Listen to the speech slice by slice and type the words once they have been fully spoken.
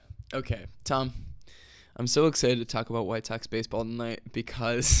Okay, Tom, I'm so excited to talk about White Sox baseball tonight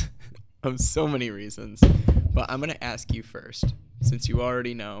because of so many reasons. But I'm going to ask you first, since you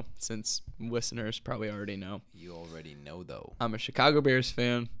already know, since listeners probably already know. You already know, though. I'm a Chicago Bears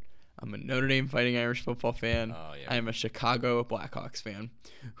fan. I'm a Notre Dame Fighting Irish football fan. Oh, yeah. I am a Chicago Blackhawks fan.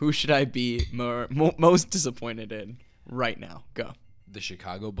 Who should I be most disappointed in right now? Go. The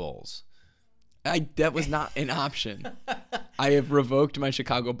Chicago Bulls. That was not an option. I have revoked my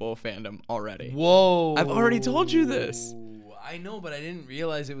Chicago Bull fandom already. Whoa. I've already told you this. I know, but I didn't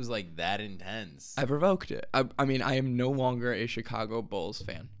realize it was like that intense. I've revoked it. I mean, I am no longer a Chicago Bulls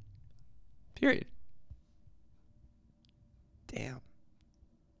fan. Period. Damn.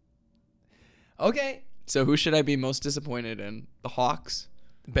 Okay. So who should I be most disappointed in? The Hawks?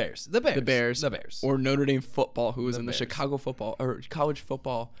 Bears. The Bears. Or Notre Dame football, who was in the Bears. Chicago football or college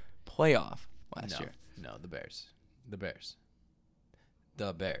football playoff last year? No, the Bears. The Bears.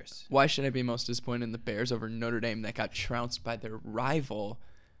 Why should I be most disappointed in the Bears over Notre Dame that got trounced by their rival,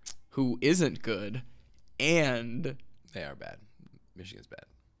 who isn't good, and They are bad. Michigan's bad.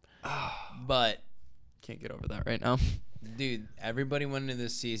 But can't get over that right now. dude, everybody went into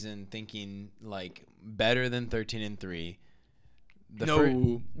this season thinking like better than 13-3.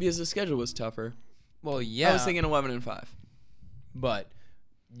 Because the schedule was tougher. Well, yeah. I was thinking 11-5. But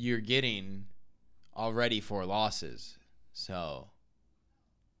you're getting already 4 losses, so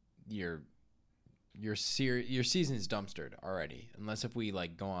your season's dumpstered already. Unless if we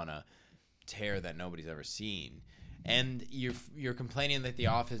like go on a tear that nobody's ever seen, and you're complaining that the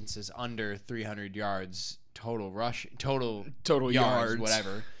offense is under 300 yards total yards,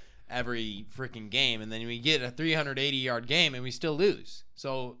 whatever, every freaking game, and then we get a 380-yard game and we still lose.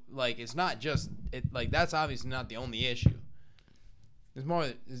 So like it's not just it like that's obviously not the only issue. There's more.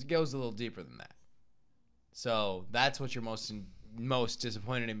 It goes a little deeper than that. So that's what you're most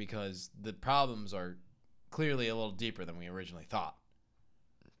disappointed in, because the problems are clearly a little deeper than we originally thought.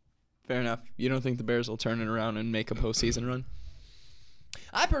 Fair enough. You don't think the Bears will turn it around and make a postseason run?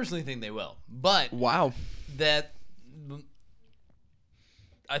 I personally think they will, but Wow. that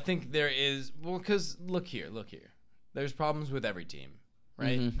I think there is because look here. There's problems with every team,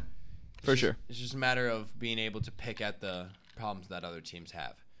 right? Mm-hmm. For sure. It's just a matter of being able to pick at the problems that other teams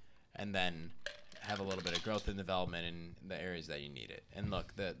have, and then have a little bit of growth and development in the areas that you need it. And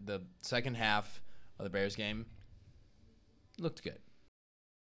look, the second half of the Bears game looked good.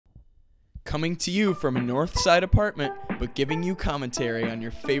 Coming to you from a north side apartment, but giving you commentary on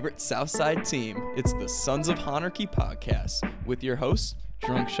your favorite south side team, it's the Sons of Honarchy podcast with your host,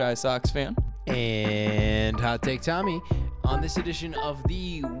 Drunk Shy Sox fan. And Hot Take Tommy on this edition of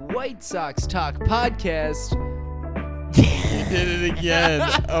the White Sox Talk podcast. He did it again.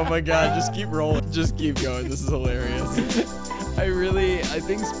 Oh my God, just keep rolling. Just keep going. This is hilarious. I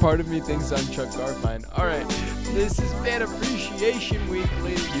think part of me thinks I'm Chuck Garfien. All right, this is Fan Appreciation Week,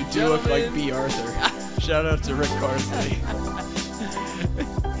 ladies and You do gentlemen. look like B. Arthur. Shout out to Rick Carsley.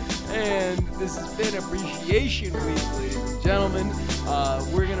 And this is Fan Appreciation Week, ladies and gentlemen.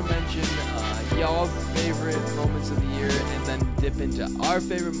 We're going to mention y'all's favorite moments of the year and then dip into our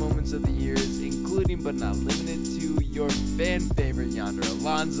favorite moments of the years, including but not limited to your fan favorite, Yonder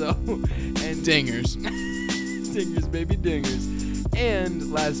Alonso. And Dingers. Dingers, baby, dingers.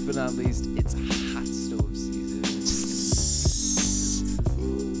 And last but not least, it's hot stove season.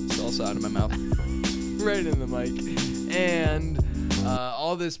 Salsa out of my mouth. Right in the mic. And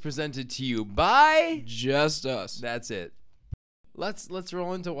all this presented to you by Just us. That's it. Let's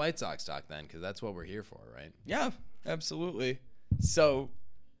roll into White Sox talk then, because that's what we're here for, right? Yeah, absolutely. So,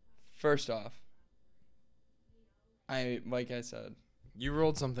 first off, like I said, You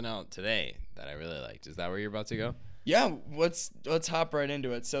rolled something out today that I really liked. Is that where you're about to go? yeah, let's hop right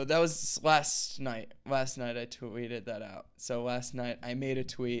into it. So that was last night. Last night I tweeted that out. So last night I made a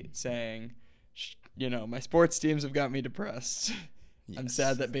tweet saying, my sports teams have got me depressed. I'm Yes.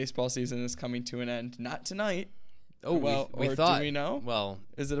 sad that baseball season is coming to an end. Not tonight. Oh, well, we or thought. do we know? Well,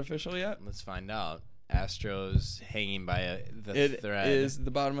 Is it official yet? let's find out. Astros hanging by the It thread. is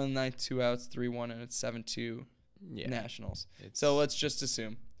the bottom of the ninth, 2 outs, 3-1, and it's 7-2 Yeah. Nationals. It's So let's just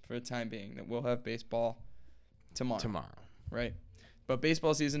assume, for the time being, that we'll have baseball tomorrow. Right? But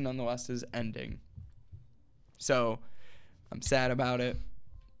baseball season, nonetheless, is ending. So I'm sad about it.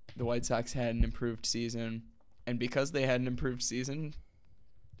 The White Sox had an improved season. And because they had an improved season,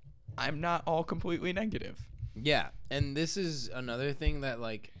 I'm not all completely negative. Yeah, and this is another thing that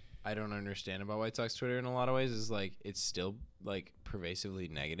like I don't understand about White Sox Twitter in a lot of ways is like it's still like pervasively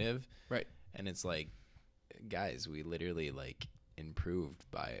negative. Right. And it's like, guys, we literally like improved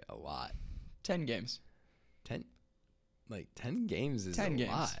by a lot. 10 games. 10 games is 10 a games.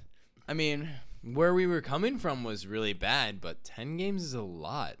 lot. I mean, where we were coming from was really bad, but 10 games is a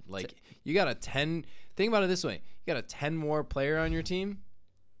lot. Like, you got a 10. Think about it this way: you got a 10 more player on your team.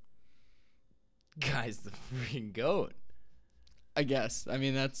 Guy's the freaking GOAT. I guess. I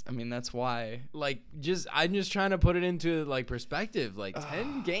mean, that's why. Like, I'm just trying to put it into like perspective. Like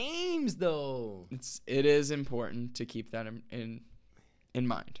 10 games though. It is important to keep that in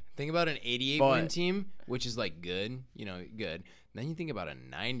mind. Think about an 88 win team, which is like good, good. Then you think about a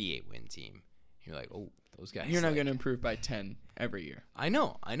 98 win team. You're like, oh, those guys. You're not going to improve by 10 every year. I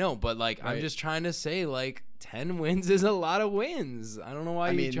know, but like, right. I'm just trying to say, like, 10 wins is a lot of wins. I don't know why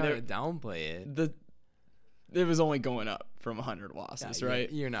you're trying to downplay it. It was only going up from 100 losses,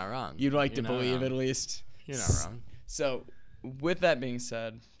 right? You're not wrong. You'd like to believe at least. You're not wrong. So, with that being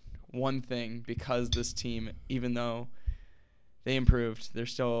said, one thing, because this team, even though they improved, they're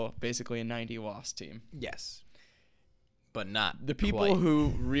still basically a 90-loss team. Yes. But not the people quite.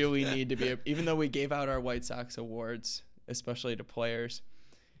 Who really need to be, even though we gave out our White Sox awards, especially to players,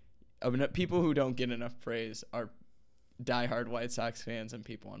 people who don't get enough praise are diehard White Sox fans and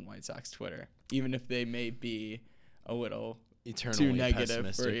people on White Sox Twitter, even if they may be a little too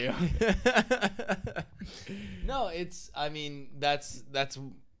negative for you. No, that's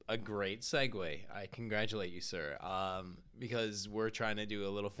a great segue. I congratulate you, sir, because we're trying to do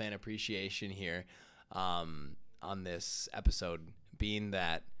a little fan appreciation here on this episode, being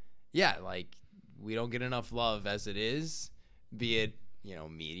that, like, we don't get enough love as it is, be it,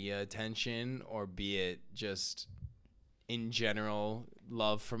 media attention or be it just in general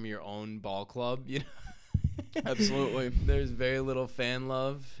love from your own ball club, Absolutely. There's very little fan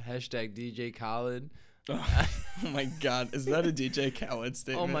love. Hashtag DJ Khaled. Oh my God. Is that a DJ Khaled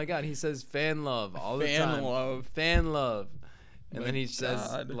statement? Oh my God. He says fan love all the time. Fan love. And then he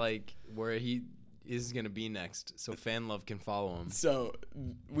says, like, where he is going to be next, so fan love can follow him. So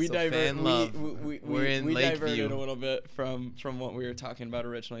we diverted a little bit from what we were talking about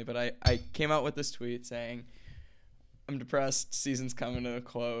originally, but I came out with this tweet saying, I'm depressed, season's coming to a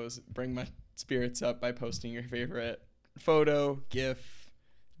close, bring my spirits up by posting your favorite photo, GIF,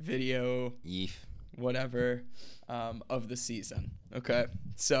 video, whatever, of the season. Okay,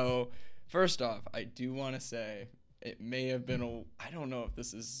 so first off, I do want to say it may have been I don't know if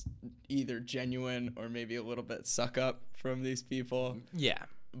this is either genuine or maybe a little bit suck up from these people. Yeah.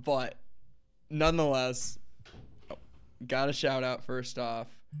 But nonetheless, got a shout out first off.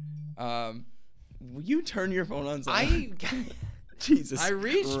 Will you turn your phone on? Jesus I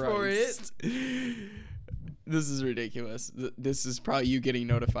reached Christ. for it. This is ridiculous. This is probably you getting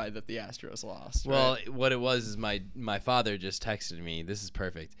notified that the Astros lost. Well, right? What it was is my father just texted me. This is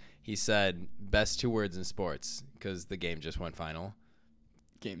perfect. He said, best 2 words in sports, because the game just went final.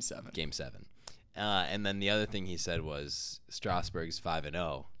 Game 7. And then the other thing he said was Strasburg's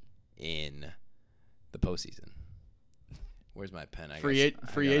 5-0 in the postseason. Where's my pen? Free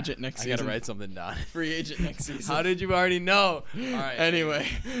agent next season. I got to write something down. Free agent next season. How did you already know? All right. Anyway.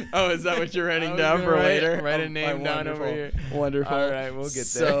 Oh, is that what you're writing down for later? Write a name down over here. Wonderful. All right, we'll get there.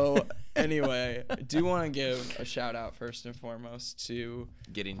 So, anyway, I do want to give a shout out first and foremost to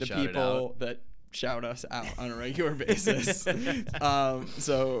the people that shout us out on a regular basis.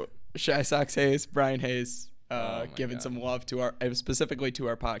 So, Shy Sox Hayes, Brian Hayes, giving some love to specifically to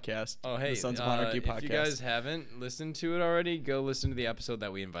our podcast. Oh, hey, the Sons of Monarchy podcast. If you guys haven't listened to it already, go listen to the episode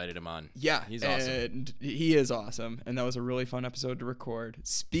that we invited him on. Yeah, he's awesome. And he is awesome, and that was a really fun episode to record.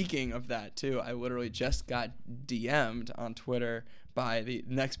 Speaking of that, too, I literally just got DM'd on Twitter by the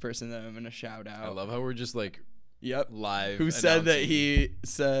next person that I'm going to shout out. I love how we're just like live. Who said that he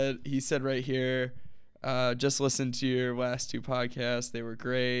said right here, just listened to your last 2 podcasts. They were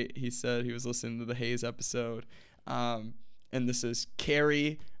great. He said he was listening to the Hayes episode. And this is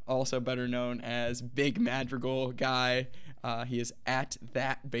Carrie, also better known as Big Madrigal Guy. He is at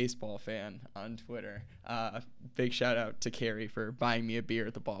That Baseball Fan on Twitter. Big shout out to Carrie for buying me a beer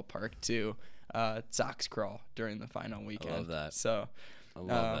at the ballpark to Sox Crawl during the final weekend. I love that. So I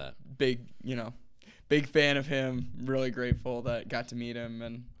love that. Big fan of him. Really grateful that got to meet him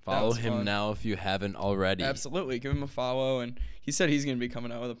and follow him now if you haven't already. Absolutely, give him a follow. And he said he's going to be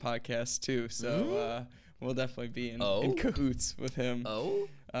coming out with a podcast too. So we'll definitely be in cahoots with him.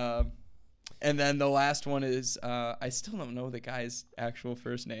 And then the last one is I still don't know the guy's actual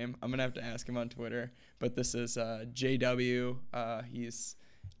first name. I'm gonna have to ask him on Twitter. But this is JW. He's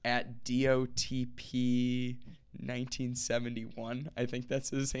at DOTP 1971. I think that's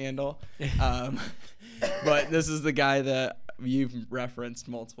his handle. But this is the guy that you've referenced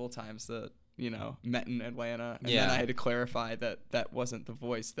multiple times that met in Atlanta, and then I had to clarify that wasn't the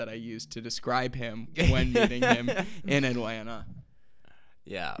voice that I used to describe him when meeting him in Atlanta.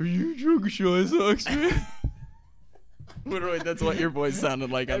 Yeah. Are you drunk, Shy Sox fan? Literally, that's what your voice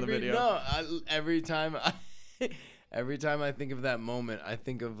sounded like on the video. No, every time I think of that moment, I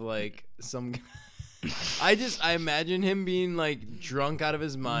think of like some. I imagine him being like drunk out of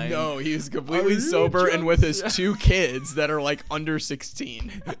his mind. No, he's completely sober and with his 2 kids that are like under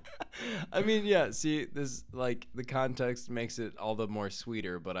 16. I mean, yeah. See, this like the context makes it all the more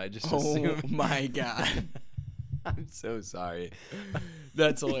sweeter, but I just Oh assume. my god, I'm so sorry.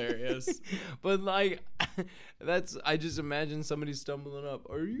 that's hilarious. But like, I just imagine somebody stumbling up.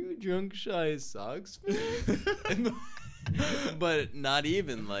 Are you a drunk, Shy Sox fan? But not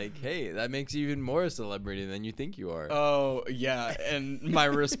even like, hey, that makes you even more a celebrity than you think you are. Oh yeah, and my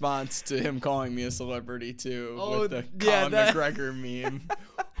response to him calling me a celebrity too, with the Conor McGregor meme.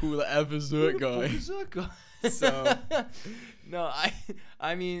 Who the F is that guy? Who's that guy? So, no,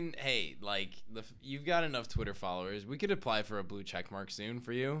 I mean, hey, like you've got enough Twitter followers. We could apply for a blue check mark soon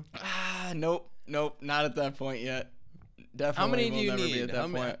for you. Nope, not at that point yet. Definitely. How many do will you never need? Be at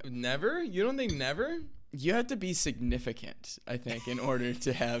that point. Never? You don't think never? You have to be significant, I think, in order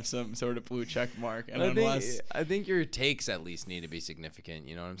to have some sort of blue check mark. And I think your takes at least need to be significant.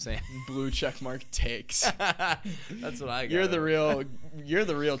 You know what I'm saying? Blue check mark takes. That's what I got. You're the real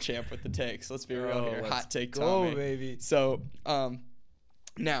champ with the takes. Let's be real here. Hot take Tommy. Baby. So,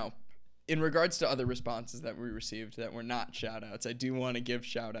 now, in regards to other responses that we received that were not shout outs, I do want to give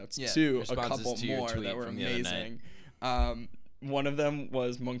shout outs to a couple more that were amazing. One of them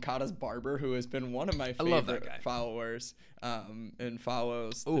was Moncada's Barber, who has been one of my favorite followers and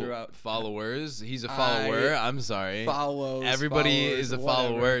follows throughout. Followers? He's a follower. I'm sorry. Follows. Everybody followers, is a whatever.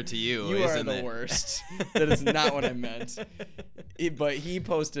 follower to you. You are the worst. That is not what I meant. But he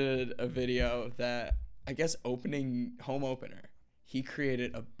posted a video that, I guess, home opener. He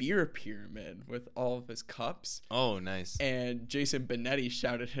created a beer pyramid with all of his cups. Oh, nice. And Jason Benetti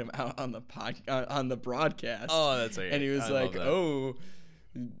shouted him out on the broadcast. Oh, that's right. And he was like, "Oh,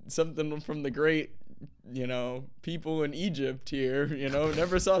 something from the great, people in Egypt here.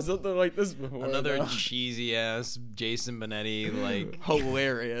 Never saw something like this before." Another cheesy ass Jason Benetti, like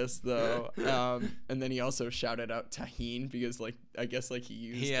hilarious though. And then he also shouted out Tajín because, I guess he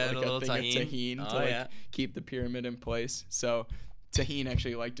used a thing little of Tajín to keep the pyramid in place. So. Tajín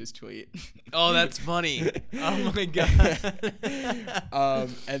actually liked his tweet. Oh, that's funny. Oh, my God.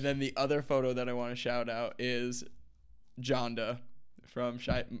 And then the other photo that I want to shout out is Jonda from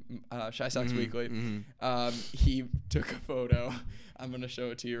Shy Sox Weekly. Mm-hmm. He took a photo. I'm going to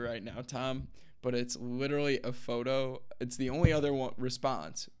show it to you right now, Tom. But it's literally a photo. It's the only other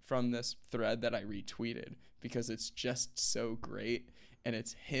response from this thread that I retweeted because it's just so great. And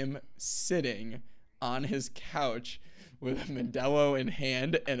it's him sitting on his couch with a Modelo in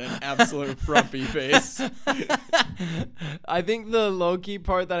hand and an absolute frumpy face. I think the low-key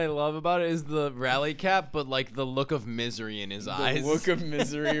part that I love about it is the rally cap, but the look of misery in his eyes. The look of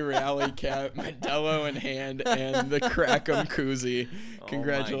misery, rally cap, Modelo in hand, and the Crackum koozie.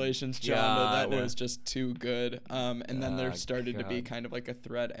 Congratulations, Jonda. That was just too good. And then there started to be kind of like a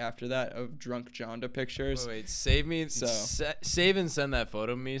thread after that of drunk Jonda pictures. Wait, save me. Save and send that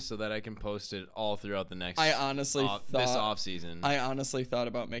photo to me so that I can post it all throughout the next. This off season. I honestly thought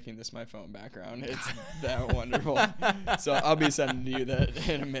about making this my phone background. It's that wonderful. So I'll be sending you that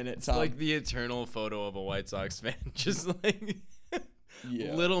in a minute, Tom. It's like the eternal photo of a White Sox fan, just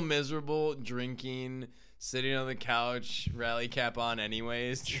little miserable, drinking, sitting on the couch, rally cap on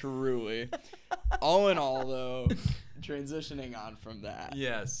anyways. Truly. All in all, though, transitioning on from that.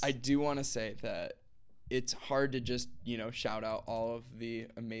 Yes. I do want to say that it's hard to just, shout out all of the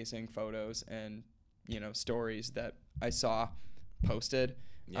amazing photos and, stories that I saw posted.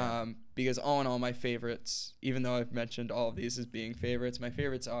 Yeah. Because all in all, my favorites, even though I've mentioned all of these as being favorites, my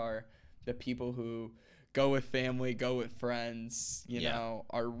favorites are the people who go with family, go with friends,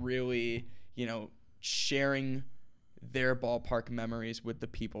 are really, sharing their ballpark memories with the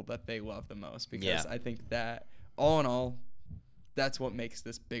people that they love the most. Because I think that all in all, that's what makes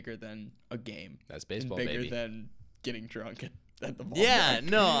this bigger than a game. That's baseball, and bigger baby. Than getting drunk at the ballpark. Yeah,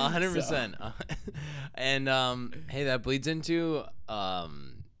 no, 100%. And hey, that bleeds into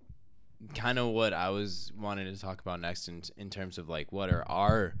kind of what I was wanting to talk about next in terms of what are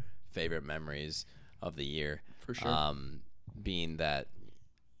our favorite memories of the year. For sure. Being that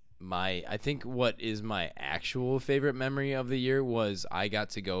I think what is my actual favorite memory of the year was I got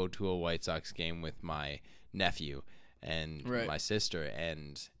to go to a White Sox game with my nephew and my sister,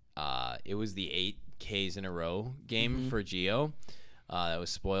 and it was the 8 Ks in a row game for Gio. That was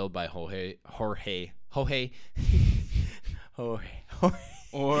spoiled by Jorge. There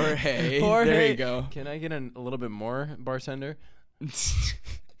you go. Can I get a little bit more, bartender?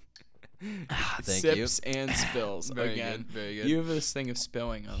 Sips and spills Very again. good, very good. You have this thing of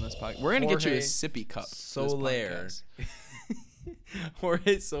spilling on this podcast. We're gonna get you a Jorge sippy cup. Soler.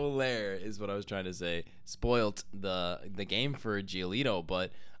 Jorge Soler is what I was trying to say. Spoilt the game for Giolito,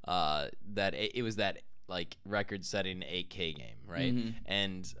 but that it was that like record-setting 8K game, right? Mm-hmm.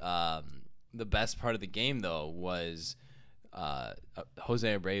 And the best part of the game though was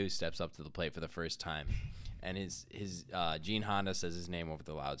Jose Abreu steps up to the plate for the first time, and his Gene Honda says his name over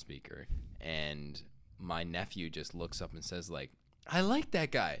the loudspeaker, and my nephew just looks up and says like, "I like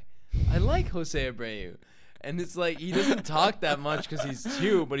that guy. I like Jose Abreu." And it's like he doesn't talk that much because he's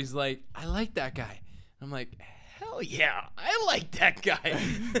 2, but he's like, "I like that guy." I'm like, "Hell yeah, I like that guy."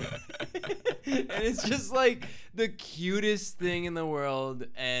 And it's just like the cutest thing in the world.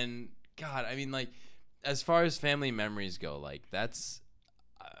 And God, I mean, like, as far as family memories go, like that's,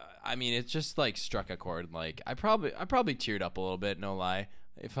 I mean, it just like struck a chord. Like I probably teared up a little bit, no lie.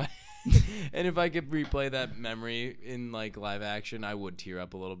 If I if I could replay that memory in like live action, I would tear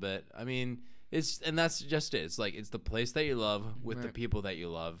up a little bit. I mean. And that's just it. It's like it's the place that you love with the people that you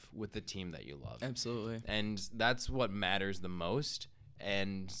love with the team that you love. Absolutely. And that's what matters the most.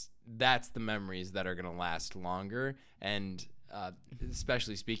 And that's the memories that are going to last longer. And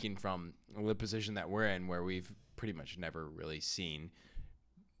especially speaking from the position that we're in, where we've pretty much never really seen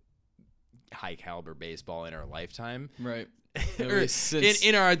high caliber baseball in our lifetime. Right.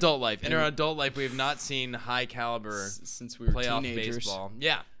 in our adult life. In our adult life, we have not seen high caliber since we were playoff teenagers. Baseball.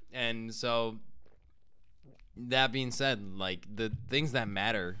 Yeah. And so that being said, like the things that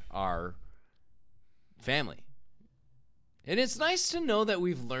matter are family. And it's nice to know that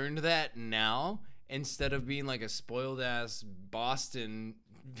we've learned that now instead of being like a spoiled ass Boston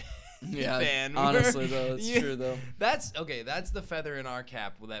fan. Honestly though, it's true though. That's okay, that's the feather in our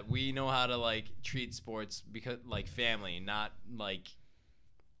cap that we know how to like treat sports because like family, not like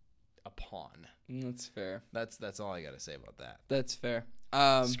a pawn. That's fair. That's all I got to say about that. That's fair.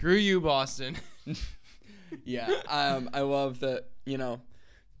 Screw you, Boston. Yeah. I love that, you know,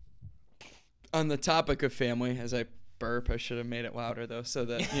 on the topic of family, as I burp, I should have made it louder though, so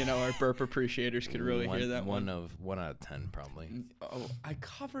that, you know, our burp appreciators could really hear that one. 1 out of 10 probably. Oh, I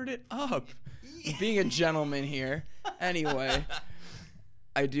covered it up. Being a gentleman here. Anyway,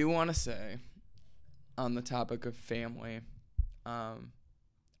 I do want to say on the topic of family,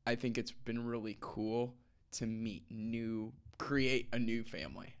 I think it's been really cool to create a new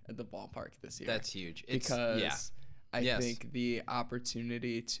family at the ballpark this year. That's huge. Because I think the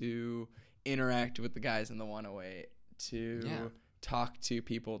opportunity to interact with the guys in the 108, to talk to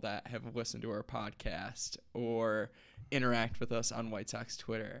people that have listened to our podcast or interact with us on White Sox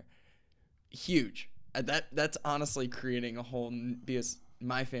Twitter, huge. That's honestly creating a whole, because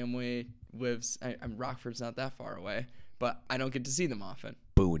my family lives, Rockford's not that far away, but I don't get to see them often.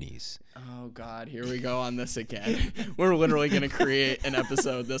 Boonies. Oh, God, here we go on this again. We're literally going to create an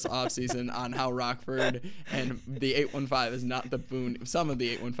episode this offseason on how Rockford and the 815 is not the boon. Some of the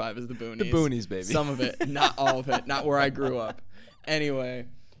 815 is the boonies. The boonies, baby. Some of it, not all of it, not where I grew up. Anyway,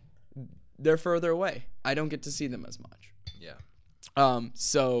 they're further away. I don't get to see them as much. Yeah.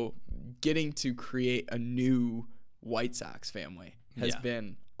 So getting to create a new White Sox family has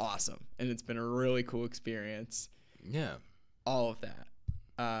been awesome, and it's been a really cool experience. Yeah. All of that.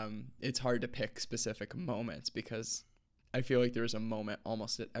 It's hard to pick specific moments because I feel like there was a moment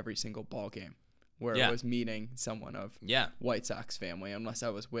almost at every single ball game where I was meeting someone of White Sox family, unless I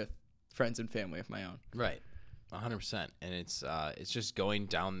was with friends and family of my own. Right. 100%. And it's just going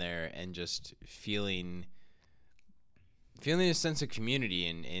down there and just feeling a sense of community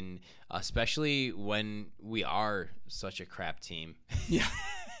and especially when we are such a crap team. Yeah.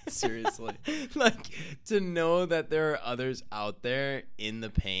 Seriously. Like, to know that there are others out there in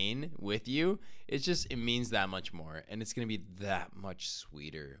the pain with you, it means that much more. And it's going to be that much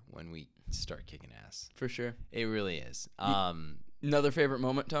sweeter when we start kicking ass. For sure. It really is. Another favorite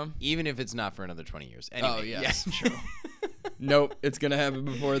moment, Tom? Even if it's not for another 20 years. Anyway, oh, yes. True. Nope. It's going to happen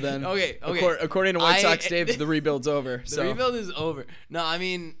before then. Okay. According to White Sox Dave, the rebuild's over. The rebuild is over. No, I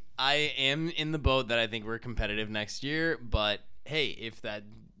mean, I am in the boat that I think we're competitive next year. But, hey, if that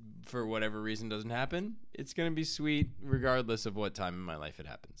for whatever reason doesn't happen, it's going to be sweet regardless of what time in my life it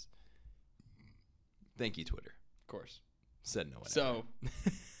happens. Thank you, Twitter. Of course. Said no one. So,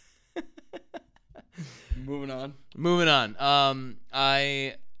 moving on.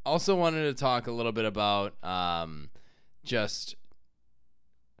 I also wanted to talk a little bit about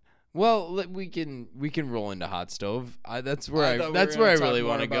we can roll into hot stove. That's where I really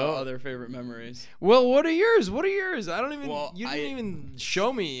want to go. Other favorite memories. Well, what are yours? I don't even. You didn't even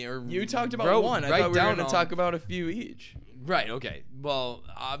show me or you talked about one. I thought we were going to talk about a few each. Right. Okay. Well,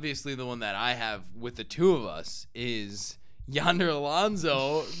 obviously the one that I have with the two of us is Yonder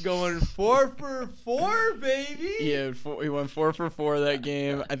Alonso going 4 for 4, baby. Yeah, he went 4 for 4 that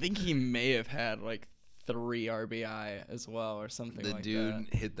game. I think he may have had like 3 RBI as well or something like that. The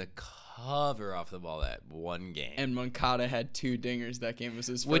dude hit the cover off the ball that one game. And Moncada had 2 dingers that game. It was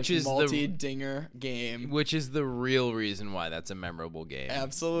his first multi-dinger game. Which is the real reason why that's a memorable game.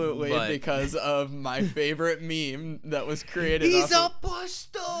 Absolutely, because of my favorite meme that was created. He's a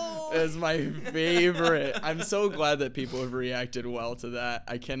busto! It's my favorite. I'm so glad that people have reacted well to that.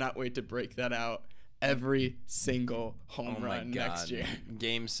 I cannot wait to break that out every single home run next year.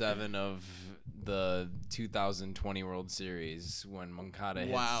 Game 7 of the 2020 World Series when Moncada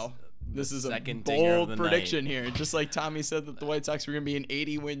hits. Wow. This is a bold prediction here. Just like Tommy said that the White Sox were going to be an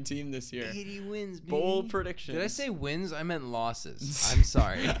 80-win team this year. 80 wins, baby. Bold prediction. Did I say wins? I meant losses. I'm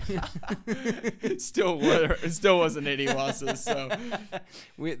sorry. Still wasn't 80 losses. So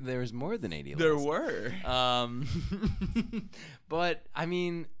there was more than 80 there losses. Were. But, I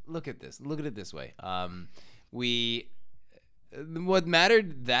mean, look at this. Look at it this way. What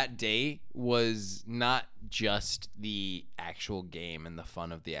mattered that day was not just the actual game and the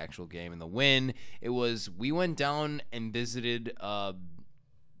fun of the actual game and the win. It was we went down and visited a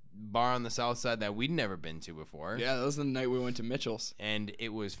bar on the south side that we'd never been to before. Yeah, that was the night we went to Mitchell's. And it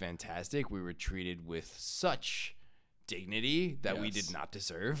was fantastic. We were treated with such dignity that we did not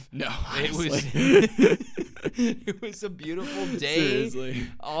deserve. No, it was a beautiful day. Seriously.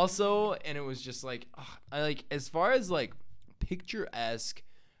 Also, and it was just like I like as far as like picturesque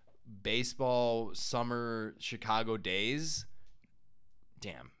baseball summer Chicago days.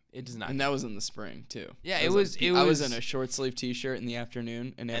 Damn, it does not. And that was in the spring too. Yeah, I was in a short sleeve T-shirt in the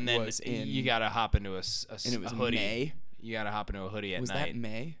afternoon, and then you gotta hop into a hoodie. May. You gotta hop into a hoodie at night. Was that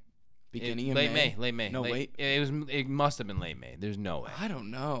May? Beginning of late May. No, late. It must have been late May. There's no way. I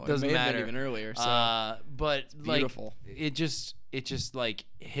don't know. Doesn't it may matter. Have been even earlier. So but beautiful. Like it just like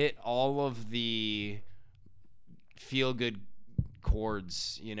hit all of the feel good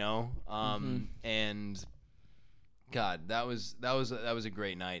chords, you know. And God, that was a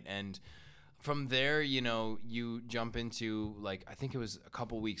great night. And from there, you know, you jump into like I think it was a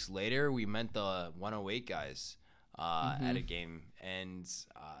couple weeks later we met the 108 guys at a game. And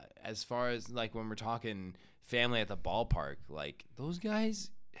as far as like when we're talking family at the ballpark, like those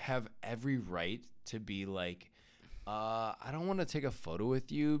guys have every right to be like, I don't want to take a photo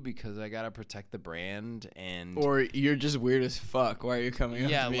with you because I gotta protect the brand, or you're just weird as fuck. Why are you coming up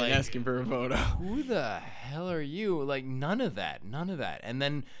to me and asking for a photo? Who the hell are you? Like none of that. And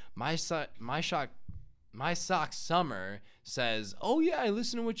then my sock Summer says, "Oh yeah, I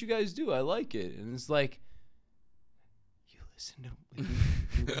listen to what you guys do. I like it." And it's like, you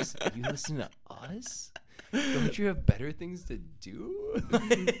listen to us? Don't you have better things to do?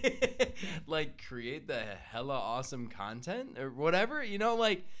 Like create the hella awesome content or whatever, you know,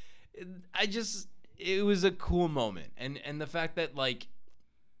 like it was a cool moment. And the fact that like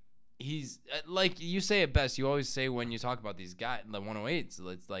he's like you say it best, you always say when you talk about these guys, the 108s,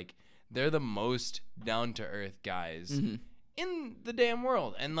 it's like they're the most down to earth guys in the damn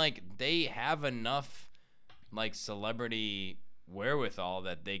world. And like they have enough like celebrity wherewithal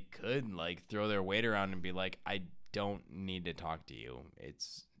that they could like throw their weight around and be like, I don't need to talk to you,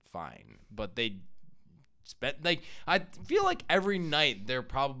 it's fine. But they spent like I feel like every night they're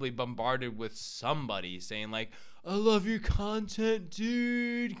probably bombarded with somebody saying like, I love your content,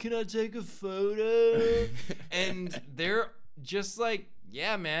 dude, can I take a photo? And they're just like,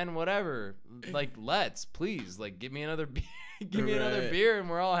 yeah man, whatever, like let's please like give me another beer. Give me another beer and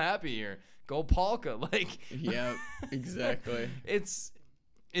we're all happy here. Go Polka, like yeah, exactly. It's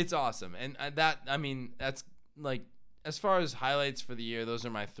awesome, and that's like as far as highlights for the year, those are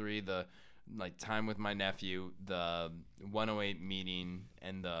my 3: the like time with my nephew, the 108 meeting,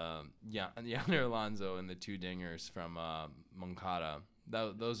 and the Yonder Alonso and the 2 dingers from Moncada.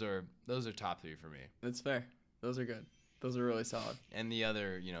 Those are top 3 for me. That's fair. Those are good. Those are really solid. And the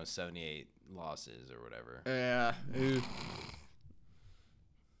other 78 losses or whatever. Yeah.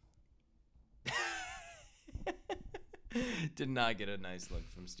 Did not get a nice look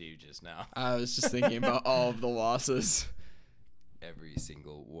from Steve just now. I was just thinking about all of the losses. Every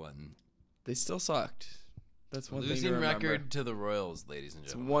single one. They still sucked. That's one losing thing to remember. record to the Royals, ladies and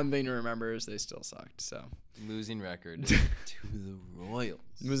gentlemen. One thing to remember is they still sucked. So losing record to the Royals.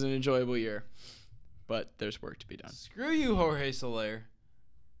 It was an enjoyable year, but there's work to be done. Screw you, Jorge Soler.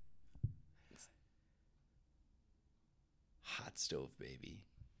 Hot stove, baby.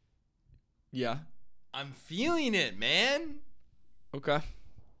 Yeah. I'm feeling it, man. Okay.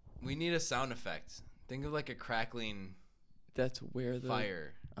 We need a sound effect. Think of like a crackling That's where the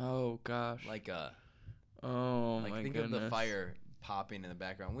fire. Oh gosh. Like a. Oh my think goodness. of the fire popping in the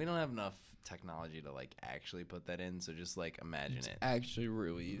background. We don't have enough technology to like actually put that in, so just like imagine it. Actually,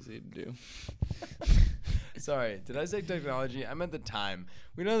 really easy to do. Sorry, did I say technology? I meant the time.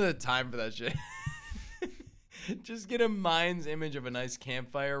 We don't have the time for that shit. Just get a mind's image of a nice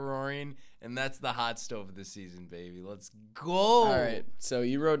campfire roaring, and that's the hot stove of the season, baby. Let's go. All right, so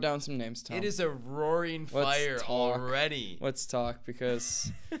you wrote down some names, Tom. It is a roaring fire already. Let's talk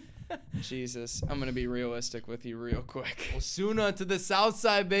because, Jesus, I'm going to be realistic with you real quick. Osuna to the south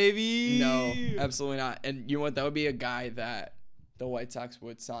side, baby. No, absolutely not. And you know what? That would be a guy that the White Sox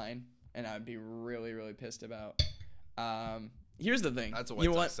would sign, and I'd be really, really pissed about. Here's the thing. That's a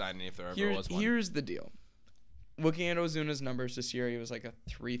White Sox signing if there ever was one. Here's the deal. Looking at Ozuna's numbers this year, he was like a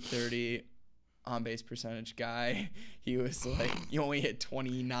 330 on-base percentage guy. He was like, he only hit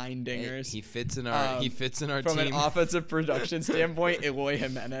 29 dingers. He fits in our from team. An offensive production standpoint, Eloy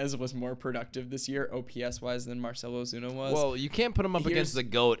Jimenez was more productive this year, OPS-wise, than Marcell Ozuna was. Well, you can't put him up against the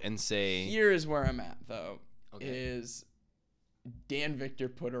GOAT and say... Here's where I'm at, though, is Dan Victor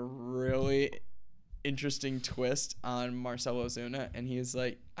put a really interesting twist on Marcell Ozuna, and he's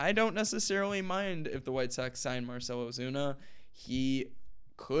like, I don't necessarily mind if the White Sox sign Marcell Ozuna. He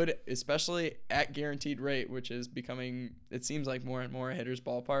could, especially at guaranteed rate, which is becoming, it seems like more and more a hitter's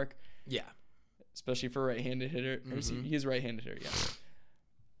ballpark. Yeah. Especially for a right-handed hitter. Mm-hmm. He's a right-handed hitter, yeah.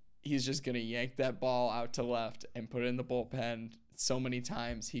 He's just going to yank that ball out to left and put it in the bullpen so many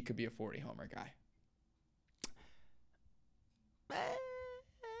times he could be a 40-homer guy.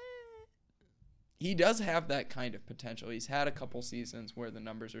 He does have that kind of potential. He's had a couple seasons where the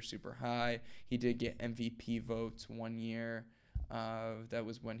numbers are super high. He did get MVP votes one year. That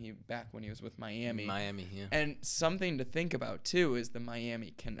was when he was with Miami. Yeah. And something to think about too is the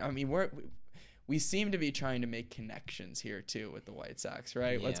Miami we seem to be trying to make connections here too with the White Sox,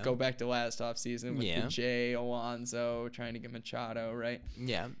 right? Yeah. Let's go back to last offseason with the Jay Alonso trying to get Machado, right?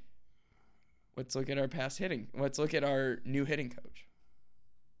 Yeah. Let's look at our past hitting. Let's look at our new hitting coach.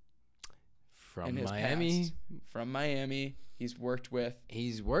 From Miami. From Miami. He's worked with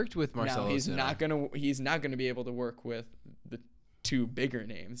Marcell Now Ozuna. he's not gonna be able to work with the two bigger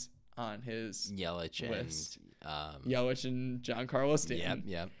names on his Yelich list. Yelich and Giancarlo Stanton.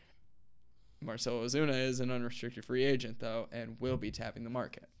 Yep. Marcell Ozuna is an unrestricted free agent though, and will be tapping the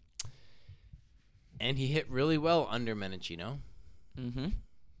market. And he hit really well under Menachino. Mm-hmm.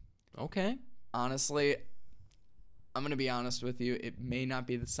 Okay. Honestly, I'm gonna be honest with you. It may not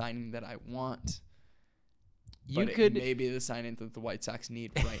be the signing that I want. It may be the signing that the White Sox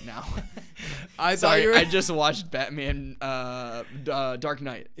need right now. I just watched Batman Dark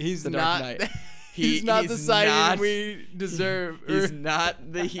Knight. He's the not. Dark Knight. He's not the signing we deserve. He's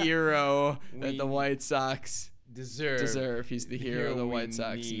not the hero that the White Sox deserve. He's the hero the White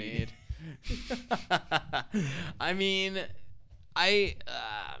Sox need. I mean,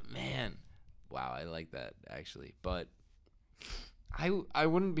 man. Wow, I like that actually, but I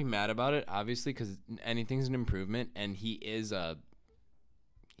wouldn't be mad about it, obviously, because anything's an improvement, and he's a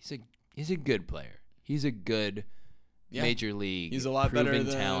good player. He's a good major league. He's a lot better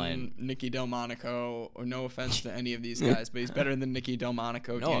than talent. Nicky Delmonico. Or no offense to any of these guys, but he's better than Nicky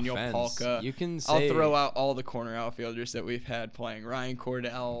Delmonico, Daniel Palka. You can say, I'll throw out all the corner outfielders that we've had playing. Ryan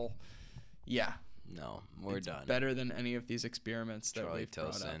Cordell. Yeah. No, we're done. Better than any of these experiments that Charlie we've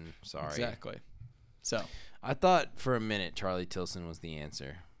Tilson. brought up. Sorry. Exactly. So I thought for a minute Charlie Tilson was the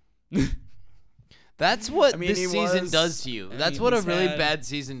answer. That's what this season does to you. That's what a really bad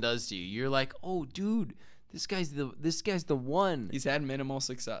season does to you. You're like, oh, dude, this guy's the one. He's had minimal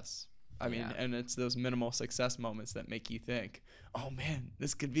success. I mean, and it's those minimal success moments that make you think, oh man,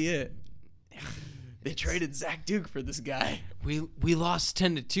 this could be it. They traded Zach Duke for this guy. We lost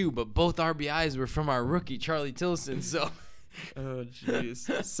 10-2, but both RBIs were from our rookie Charlie Tilson. So, oh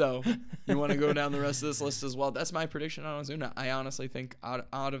jeez. So you want to go down the rest of this list as well? That's my prediction on Ozuna. I honestly think out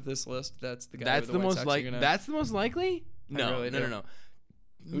of this list, that's the guy. That's the most likely. That's the most likely. No.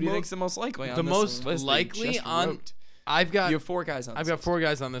 Who do you think's the most likely on the this most list? likely on. You have 4 guys on. I've got 4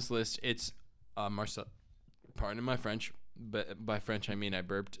 guys on this list. It's Marcell. Pardon my French. But by French, I mean I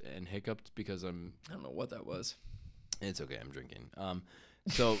burped and hiccuped because I don't know what that was. It's okay. I'm drinking.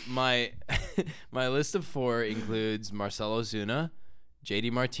 So my list of 4 includes Marcell Ozuna,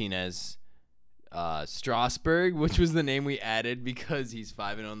 JD Martinez, Strasburg, which was the name we added because he's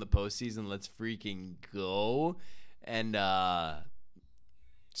 5-0 in the postseason. Let's freaking go! And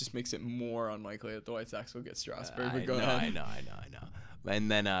just makes it more unlikely that the White Sox will get Strasburg. I know.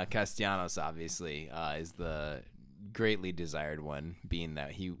 And then Castellanos obviously is the greatly desired one, being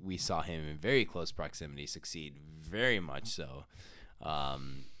that we saw him in very close proximity succeed very much so.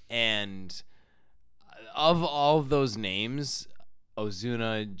 And of all of those names,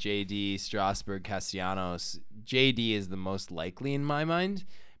 Ozuna, JD, Strasburg, Castellanos, JD is the most likely in my mind,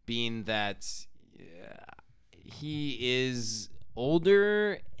 being that he is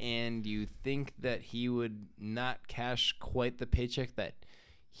older and you think that he would not cash quite the paycheck that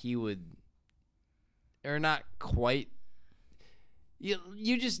he would, or not quite.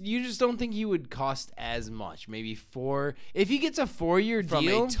 You just don't think he would cost as much. Maybe if he gets a 4-year deal from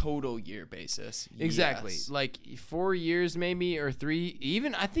a total year basis. Exactly. Yes. Like 4 years maybe, or 3.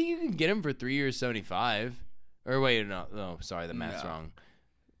 Even I think you can get him for 3 years 75. Or wait, no, sorry, the math's wrong.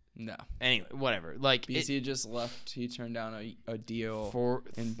 No. Anyway, whatever. Like BC just left. He turned down a deal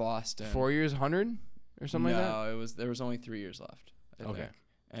in Boston. 4 years 100 or something like that. No, there was only 3 years left. I Okay. think.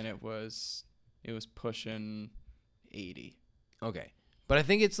 And it was pushing 80. Okay. But I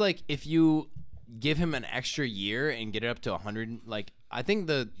think it's like if you give him an extra year and get it up to 100, like I think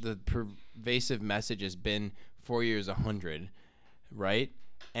the pervasive message has been 4 years 100, right?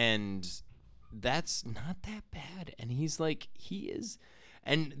 And that's not that bad. And he is.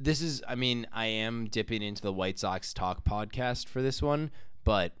 And this is, I mean, I am dipping into the White Sox Talk podcast for this one,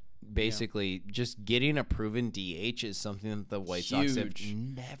 but basically just getting a proven DH is something that the White Sox have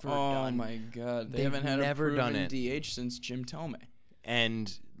never done. Oh my God. They haven't had a proven DH since Jim Thome.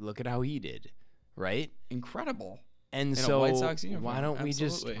 And look at how he did, right? Incredible. And in so a White Sox uniform. why don't we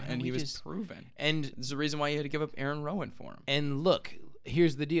Absolutely. just and he was proven. And there's a reason why you had to give up Aaron Rowan for him. And look,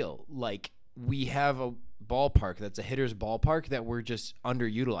 here's the deal. Like, we have a ballpark that's a hitter's ballpark that we're just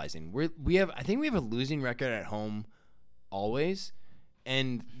underutilizing. I think we have a losing record at home always,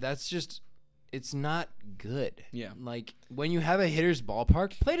 and that's just, it's not good. Yeah. Like, when you have a hitter's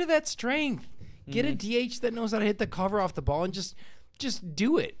ballpark, play to that strength. Get a DH that knows how to hit the cover off the ball and just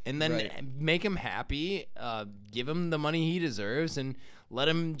do it, and then make him happy, give him the money he deserves, and let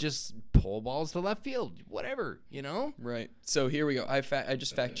him just pull balls to left field, whatever, you know? Right. So here we go. I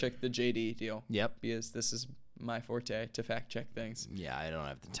just fact-checked the JD deal. Yep. Because this is my forte, to fact-check things. Yeah, I don't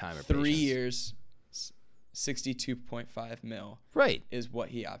have the time or 3 patience. years, 62.5 mil. Right. Is what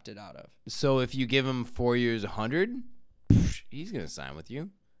he opted out of. So if you give him 4 years, 100, he's going to sign with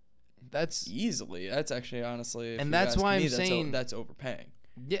you. That's easily. That's actually, honestly, and that's why I'm saying that's overpaying.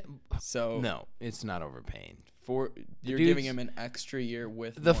 Yeah. So no, it's not overpaying. You're giving him an extra year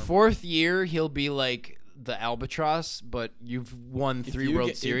with the 4th year. He'll be like the albatross, but you've won 3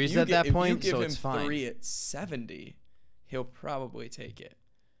 World Series at that point, so it's fine. If you give him 3 at 70, he'll probably take it.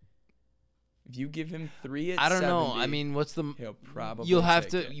 If you give him 3 at 70, I don't know. I mean, he'll probably you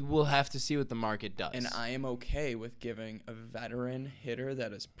will have to see what the market does. And I am okay with giving a veteran hitter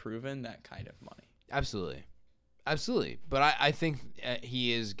that has proven that kind of money. Absolutely. But I think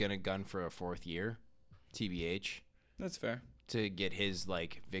he is gonna gun for a 4th year, TBH. That's fair. To get his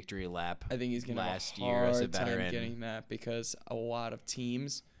like victory lap. I think he's gonna last have a year as a hard time veteran. getting that because a lot of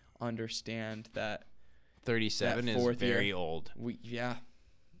teams understand that 37 that is very old. Yeah.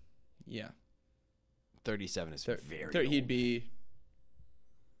 37 is very old. He'd be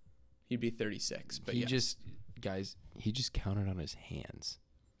 36, but he just counted on his hands.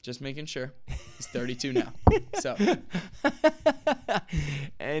 Just making sure. He's 32 now. So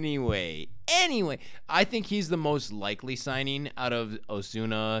anyway, I think he's the most likely signing out of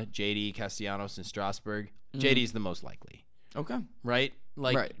Ozuna, JD, Castellanos, and Strasburg. JD's the most likely. Okay. Right?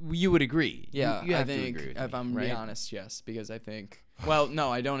 Like you would agree. Yeah, you have I think to agree with if me, I'm right? being honest, yes, because I think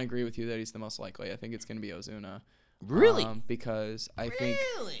no, I don't agree with you that he's the most likely. I think it's going to be Ozuna. Really? Because I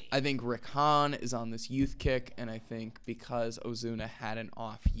think Rick Hahn is on this youth kick, and I think because Ozuna had an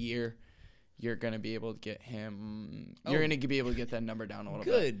off year, you're going to be able to get him. You're going to be able to get that number down a little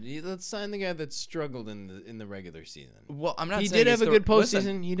bit. Good. Let's sign the guy that struggled in the regular season. Well, I'm not. He saying did have a good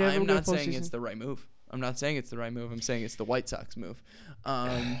postseason. He did have a good I'm not postseason. saying it's the right move. I'm saying it's the White Sox move.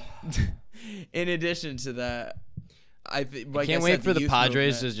 In addition to that, I can't wait for the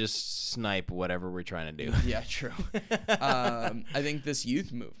Padres to just snipe whatever we're trying to do. Yeah, true. I think this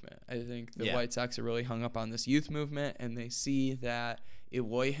youth movement. I think the White Sox are really hung up on this youth movement, and they see that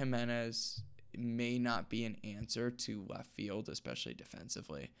Eloy Jimenez may not be an answer to left field, especially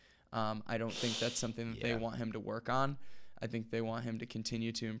defensively. I don't think that's something that they want him to work on. I think they want him to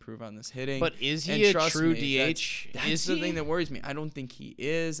continue to improve on this hitting. But is he a true DH? That's the thing that worries me. I don't think he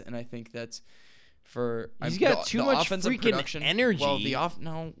is, and I think that's he's got too much freaking energy.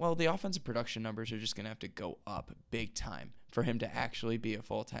 Well, the offensive production numbers are just gonna have to go up big time for him to actually be a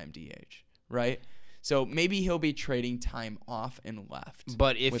full-time DH, right? So maybe he'll be trading time off and left.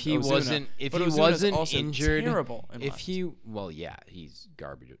 But if he wasn't injured, terrible he's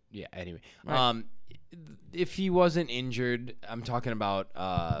garbage. Yeah. Anyway, Right. If he wasn't injured, I'm talking about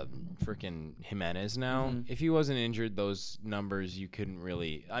freaking Jimenez now. Mhm. If he wasn't injured, those numbers you couldn't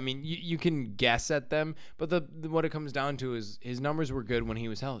really. I mean, you can guess at them, but what it comes down to is his numbers were good when he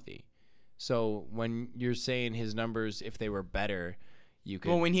was healthy. So when you're saying his numbers, if they were better, you could.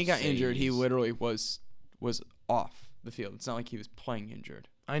 Well, when he got injured, he literally was off the field. It's not like he was playing injured.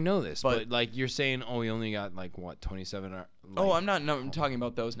 I know this, but like you're saying, he only got like what 27. I'm not. No, I'm talking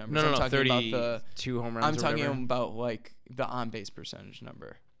about those numbers. No, I'm talking 32 about home runs. I'm talking about like the on base percentage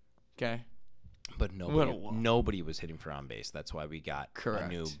number. Okay. But nobody was hitting for on base. That's why we got a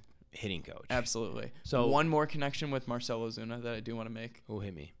new hitting coach. Absolutely. So one more connection with Marcell Ozuna that I do want to make. Who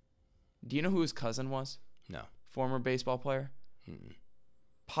hit me? Do you know who his cousin was? No. Former baseball player. Mm-mm.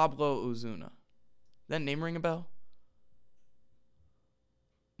 Pablo Ozuna. That name ring a bell?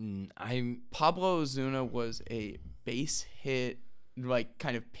 Pablo Ozuna was a base hit, like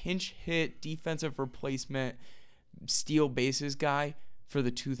kind of pinch hit, defensive replacement, steal bases guy for the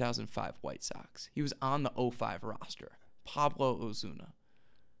 2005 White Sox. He was on the 05 roster. Pablo Ozuna.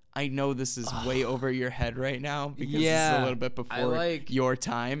 I know this is way over your head right now because it's a little bit before your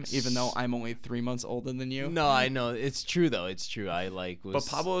time, even though I'm only 3 months older than you. No, I know. It's true, though. It's true. But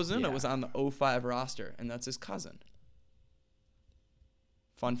Pablo Ozuna was on the 05 roster, and that's his cousin.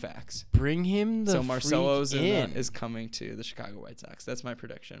 Fun facts. Bring him the So Marcell Ozuna in. is coming to the Chicago White Sox. That's my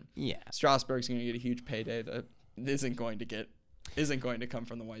prediction. Yeah. Strasburg's going to get a huge payday that isn't going to come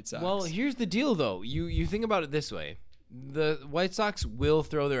from the White Sox. Well, here's the deal, though. You think about it this way. The White Sox will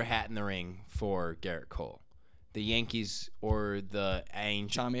throw their hat in the ring for Garrett Cole. The Yankees or the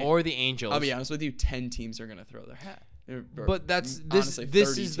Angels. I'll be honest with you, 10 teams are going to throw their hat. But this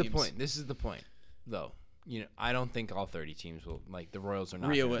is the point. This is the point, though. I don't think all 30 teams will, like the Royals are not.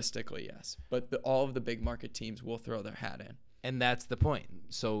 Realistically, yes. But all of the big market teams will throw their hat in. And that's the point.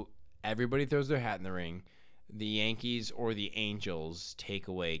 So everybody throws their hat in the ring. The Yankees or the Angels take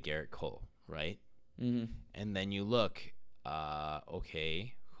away Garrett Cole, right? Mm-hmm. And then you look,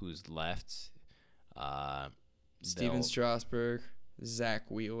 okay, who's left? Steven Strasburg, Zach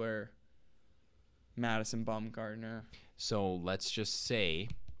Wheeler, Madison Bumgarner. So let's just say,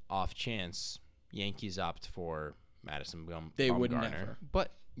 off chance, Yankees opt for Madison Bumgarner. They would never.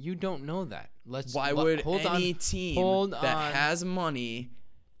 But you don't know that. Why would any team that has money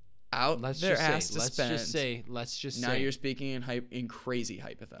out their ass to spend? Let's just say. Now you're speaking in crazy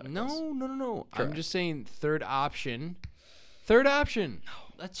hypotheticals. No. Correct. I'm just saying third option. No.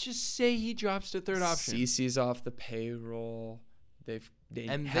 Let's just say he drops to third option. CeCe's off the payroll. They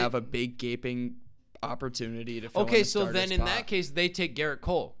have a big gaping opportunity to fill in the starter then spot. in that case they take Garrett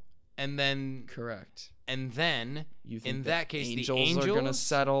Cole. And then correct. And then in that case the Angels are going to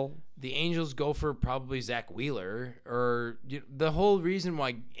settle. The Angels go for probably Zach Wheeler, or the whole reason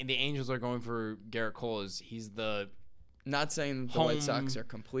why the Angels are going for Garrett Cole is he's the not saying the White Sox are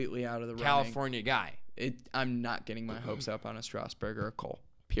completely out of the California guy. I'm not getting my hopes up on a Strasburg or a Cole.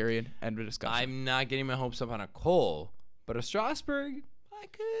 Period. End of discussion. I'm not getting my hopes up on a Cole, but a Strasburg, I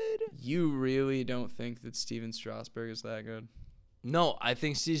could. You really don't think that Steven Strasburg is that good? No, I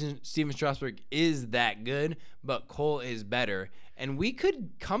think Steven Strasburg is that good, but Cole is better, and we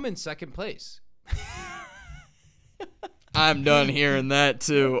could come in second place. I'm done hearing that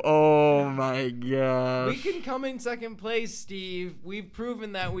too. Oh my gosh. We can come in second place, Steve. We've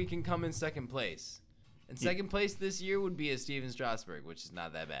proven that we can come in second place. And second place this year would be a Steven Strasburg, which is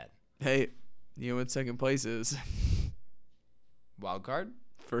not that bad. Hey, you know what second place is? Wild card?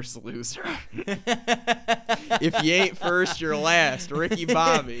 First loser. If you ain't first, you're last. Ricky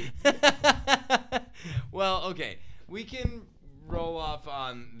Bobby. Well, okay. We can roll off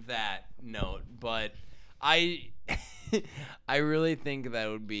on that note, but I really think that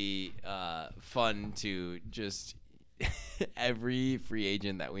would be fun to just every free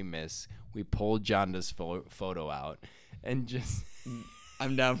agent that we miss, we pull Jonda's photo out and just...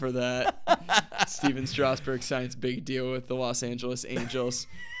 I'm down for that. Steven Strasburg signs big deal with the Los Angeles Angels.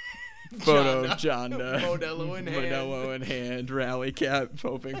 Photo of Jonda. Modelo in hand. Rally cap,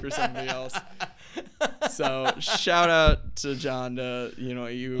 hoping for somebody else. So shout out to Jonda.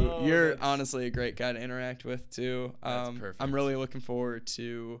 You're honestly a great guy to interact with too. That's perfect. I'm really looking forward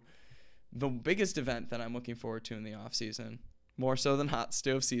to the biggest event that I'm looking forward to in the off season. More so than hot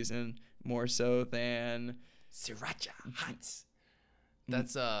stove season. More so than Sriracha Hots.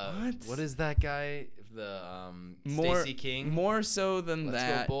 That's what is that guy? The Stacey King. More so than Let's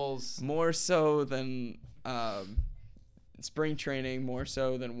that. Go Bulls. More so than spring training more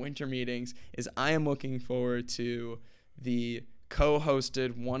so than winter meetings is I am looking forward to the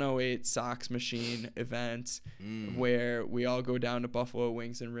co-hosted 108 Sox Machine event where we all go down to Buffalo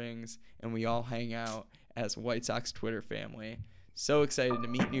Wings and Rings and we all hang out as White Sox Twitter family. So excited to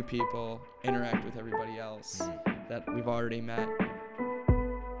meet new people, interact with everybody else that we've already met.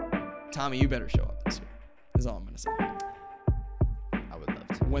 Tommy, you better show up this year. Is all I'm going to say. I would love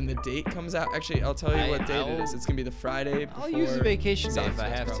to. When the date comes out, actually, I'll tell you what date it is. It's going to be the Friday before. I'll use a vacation day if I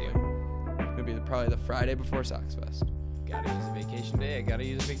have probably. to. It'll be probably the Friday before Sox Fest. Gotta use a vacation day. I gotta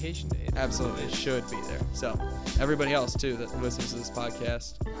use a vacation day. Absolutely, it should be there. So, everybody else too that listens to this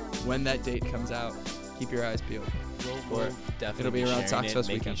podcast, when that date comes out, keep your eyes peeled. We'll definitely it'll be around Sox Fest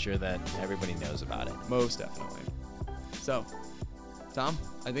making weekend. Sure that everybody knows about it. Most definitely. So, Tom,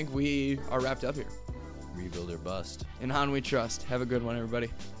 I think we are wrapped up here. Rebuild or bust. In Han we trust. Have a good one, everybody.